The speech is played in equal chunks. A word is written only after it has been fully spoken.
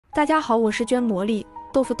大家好，我是娟魔力，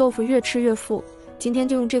豆腐越吃越富。今天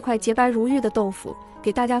就用这块洁白如玉的豆腐，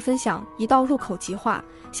给大家分享一道入口即化，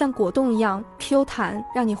像果冻一样 Q 弹，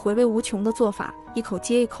让你回味无穷的做法，一口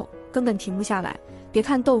接一口，根本停不下来。别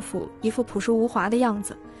看豆腐一副朴实无华的样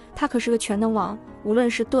子，它可是个全能王，无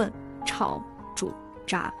论是炖、炒、煮、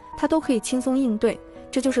炸，它都可以轻松应对。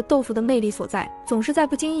这就是豆腐的魅力所在，总是在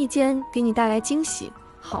不经意间给你带来惊喜。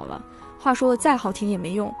好了，话说再好听也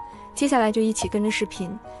没用，接下来就一起跟着视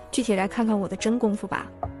频，具体来看看我的真功夫吧。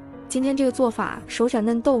今天这个做法首选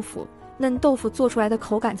嫩豆腐，嫩豆腐做出来的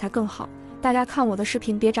口感才更好。大家看我的视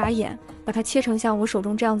频别眨眼，把它切成像我手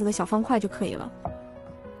中这样子的小方块就可以了，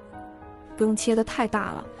不用切得太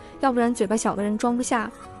大了，要不然嘴巴小的人装不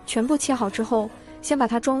下。全部切好之后，先把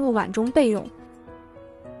它装入碗中备用。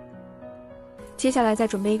接下来再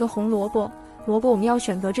准备一个红萝卜，萝卜我们要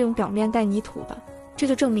选择这种表面带泥土的，这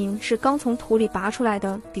就证明是刚从土里拔出来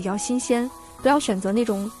的，比较新鲜。不要选择那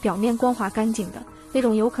种表面光滑干净的，那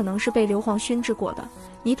种有可能是被硫磺熏制过的。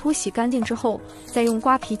泥土洗干净之后，再用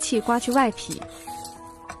刮皮器刮去外皮。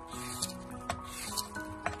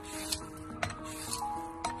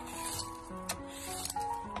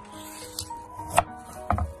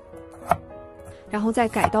然后再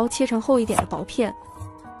改刀切成厚一点的薄片。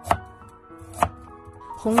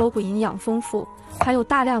红萝卜营养丰富，含有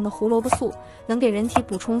大量的胡萝卜素，能给人体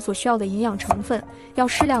补充所需要的营养成分，要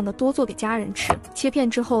适量的多做给家人吃。切片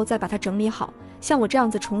之后再把它整理好，像我这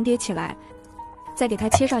样子重叠起来，再给它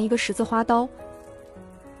切上一个十字花刀，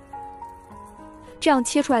这样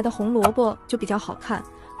切出来的红萝卜就比较好看。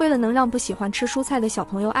为了能让不喜欢吃蔬菜的小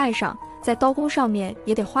朋友爱上，在刀工上面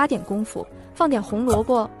也得花点功夫，放点红萝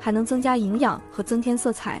卜还能增加营养和增添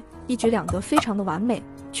色彩，一举两得，非常的完美。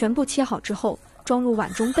全部切好之后，装入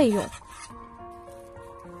碗中备用。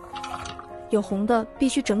有红的必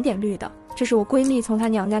须整点绿的，这是我闺蜜从她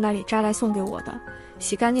娘家那里摘来送给我的。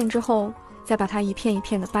洗干净之后，再把它一片一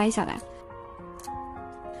片的掰下来，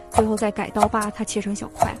最后再改刀把它切成小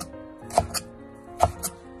块。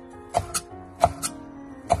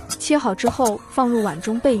切好之后放入碗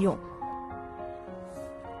中备用。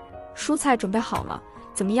蔬菜准备好了，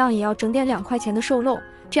怎么样也要整点2块钱的瘦肉，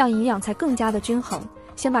这样营养才更加的均衡。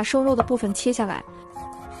先把瘦肉的部分切下来，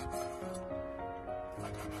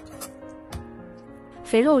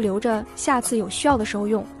肥肉留着下次有需要的时候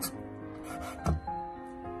用。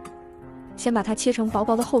先把它切成薄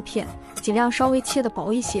薄的厚片，尽量稍微切的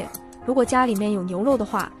薄一些。如果家里面有牛肉的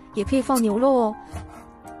话，也可以放牛肉哦。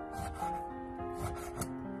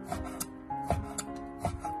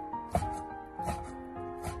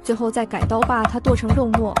最后再改刀把它剁成肉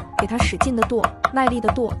末，给它使劲的剁，卖力的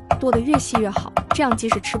剁，剁得越细越好，这样即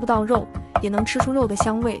使吃不到肉，也能吃出肉的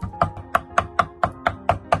香味。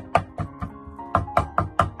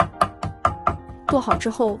剁好之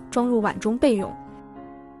后装入碗中备用。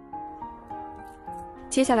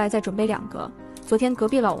接下来再准备2个昨天隔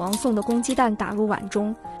壁老王送的公鸡蛋打入碗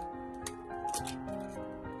中，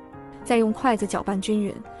再用筷子搅拌均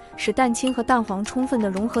匀，使蛋清和蛋黄充分的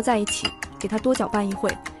融合在一起，给它多搅拌一会，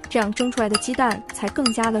这样蒸出来的鸡蛋才更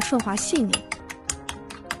加的顺滑细腻。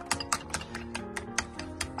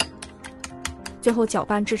最后搅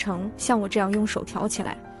拌制成像我这样用手挑起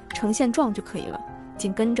来呈现状就可以了。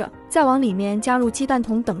紧跟着再往里面加入鸡蛋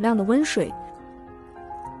同等量的温水，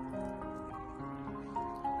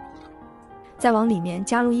再往里面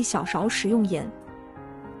加入1小勺食用盐，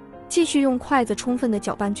继续用筷子充分的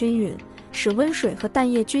搅拌均匀，使温水和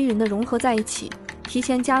蛋液均匀的融合在一起。提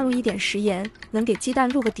前加入一点食盐，能给鸡蛋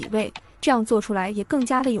入个底味，这样做出来也更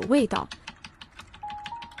加的有味道。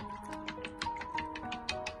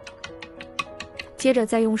接着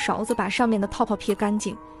再用勺子把上面的泡泡撇干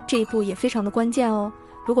净，这一步也非常的关键哦。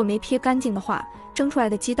如果没撇干净的话，蒸出来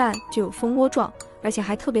的鸡蛋就有蜂窝状，而且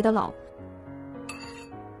还特别的老。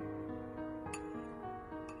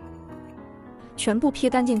全部撇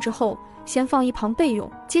干净之后，先放一旁备用。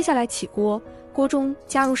接下来起锅，锅中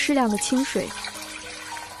加入适量的清水，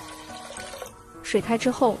水开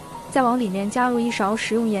之后，再往里面加入1勺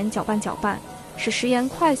食用盐，搅拌搅拌，使食盐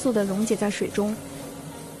快速的溶解在水中。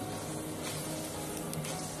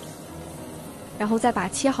然后再把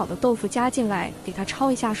切好的豆腐加进来，给它焯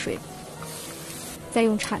一下水，再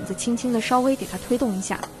用铲子轻轻的稍微给它推动一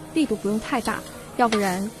下，力度不用太大，要不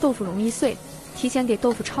然豆腐容易碎。提前给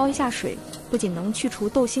豆腐焯一下水，不仅能去除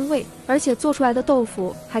豆腥味，而且做出来的豆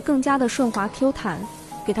腐还更加的顺滑 Q 弹。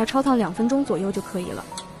给它焯烫2分钟左右就可以了。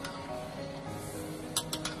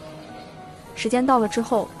时间到了之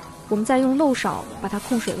后，我们再用漏勺把它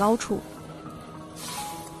控水捞出。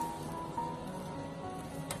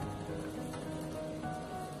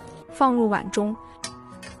放入碗中，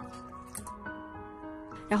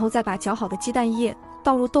然后再把搅好的鸡蛋液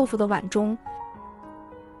倒入豆腐的碗中，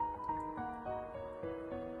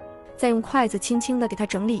再用筷子轻轻地给它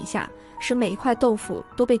整理一下，使每一块豆腐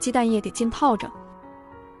都被鸡蛋液给浸泡着。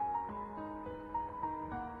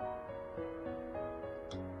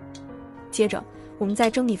接着，我们在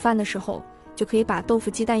蒸米饭的时候，就可以把豆腐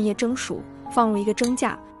鸡蛋液蒸熟，放入一个蒸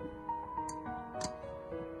架，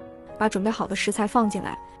把准备好的食材放进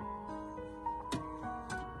来，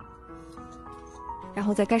然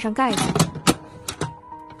后再盖上盖子，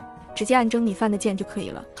直接按蒸米饭的键就可以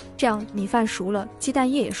了。这样米饭熟了，鸡蛋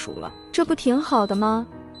液也熟了，这不挺好的吗？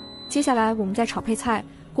接下来我们再炒配菜，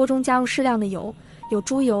锅中加入适量的油，有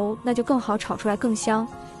猪油那就更好，炒出来更香。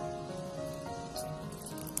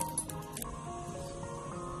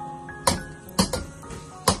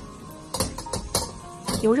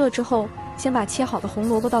油热之后，先把切好的红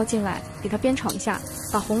萝卜倒进来，给它煸炒一下，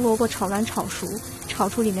把红萝卜炒软炒熟，炒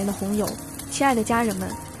出里面的红油。亲爱的家人们，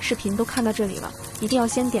视频都看到这里了，一定要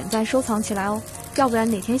先点赞收藏起来哦，要不然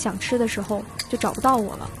哪天想吃的时候就找不到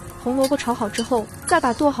我了。红萝卜炒好之后，再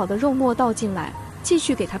把剁好的肉末倒进来，继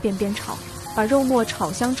续给它煸炒，把肉末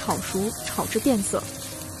炒香炒熟，炒至变色。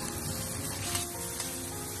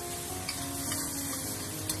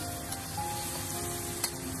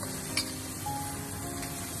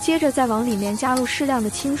接着再往里面加入适量的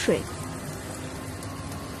清水，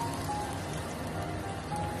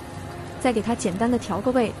再给它简单的调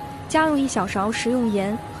个味，加入1小勺食用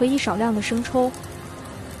盐和1少量的生抽，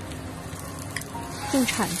用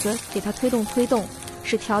铲子给它推动，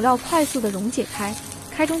使调料快速的溶解开。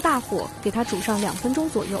开中大火给它煮上2分钟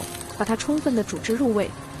左右，把它充分的煮至入味，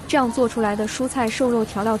这样做出来的蔬菜瘦肉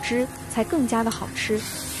调料汁才更加的好吃。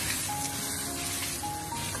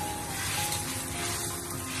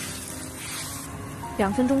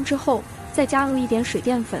2分钟之后，再加入一点水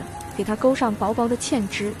淀粉，给它勾上薄薄的芡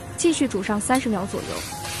汁，继续煮上30秒左右，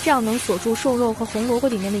这样能锁住瘦肉和红萝卜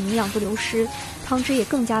里面的营养不流失，汤汁也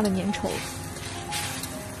更加的粘稠。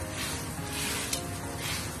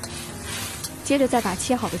接着再把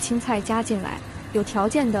切好的青菜加进来，有条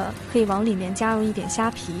件的可以往里面加入一点虾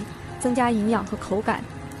皮，增加营养和口感。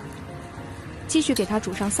继续给它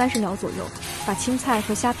煮上30秒左右，把青菜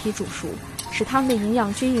和虾皮煮熟，使它们的营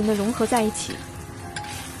养均匀的融合在一起。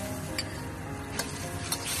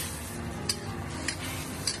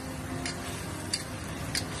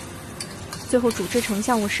最后煮制成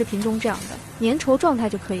像我视频中这样的粘稠状态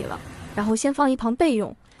就可以了，然后先放一旁备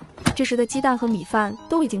用。这时的鸡蛋和米饭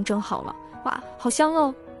都已经蒸好了，哇，好香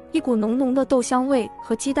哦！一股浓浓的豆香味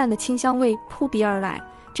和鸡蛋的清香味扑鼻而来，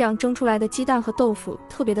这样蒸出来的鸡蛋和豆腐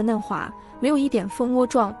特别的嫩滑，没有一点蜂窝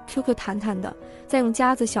状，Q 弹弹的。再用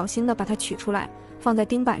夹子小心的把它取出来，放在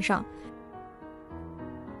钉板上。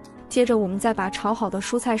接着我们再把炒好的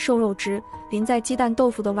蔬菜瘦肉汁淋在鸡蛋豆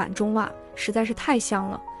腐的碗中，哇，实在是太香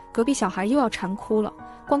了。隔壁小孩又要馋哭了，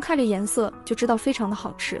光看这颜色就知道非常的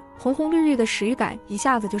好吃，红红绿绿的食欲感一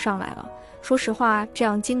下子就上来了。说实话，这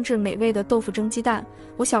样精致美味的豆腐蒸鸡蛋，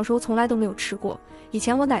我小时候从来都没有吃过。以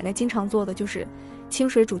前我奶奶经常做的就是清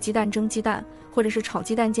水煮鸡蛋蒸鸡蛋，或者是炒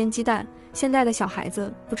鸡蛋煎鸡蛋。现在的小孩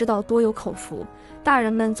子不知道多有口福，大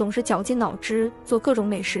人们总是绞尽脑汁做各种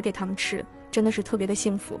美食给他们吃，真的是特别的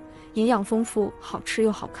幸福，营养丰富，好吃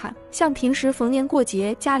又好看。像平时逢年过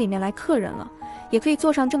节家里面来客人了，也可以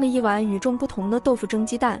做上这么一碗与众不同的豆腐蒸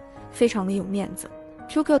鸡蛋，非常的有面子。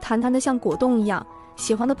QQ 弹弹的像果冻一样，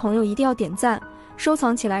喜欢的朋友一定要点赞，收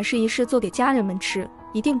藏起来试一试做给家人们吃，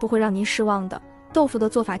一定不会让您失望的。豆腐的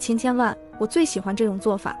做法千万，我最喜欢这种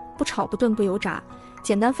做法，不炒不炖不油炸，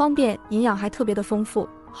简单方便，营养还特别的丰富。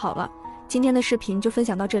好了，今天的视频就分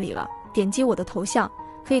享到这里了，点击我的头像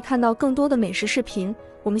可以看到更多的美食视频，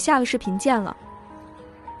我们下个视频见了。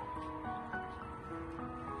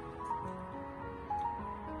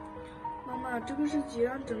妈妈，这个是鸡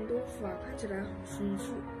蛋蒸豆腐啊，看起来很丰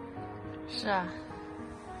富。是啊，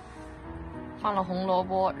放了红萝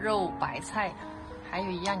卜、肉、白菜，还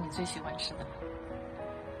有一样你最喜欢吃的，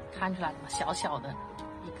看出来了吗？小小的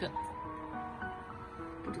一个，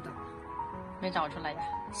不知道，没找出来呀？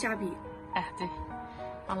虾皮。哎，对，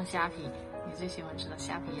放了虾皮，你最喜欢吃的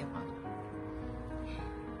虾皮也放了。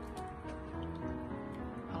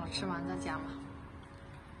好了，吃完再加嘛，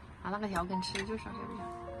拿那个条根吃就少这样。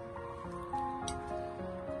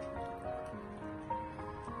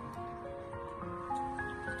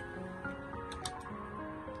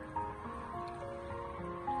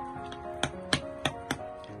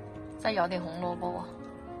再舀点红萝卜，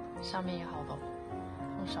上面也好多，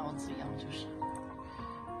用勺子舀就是。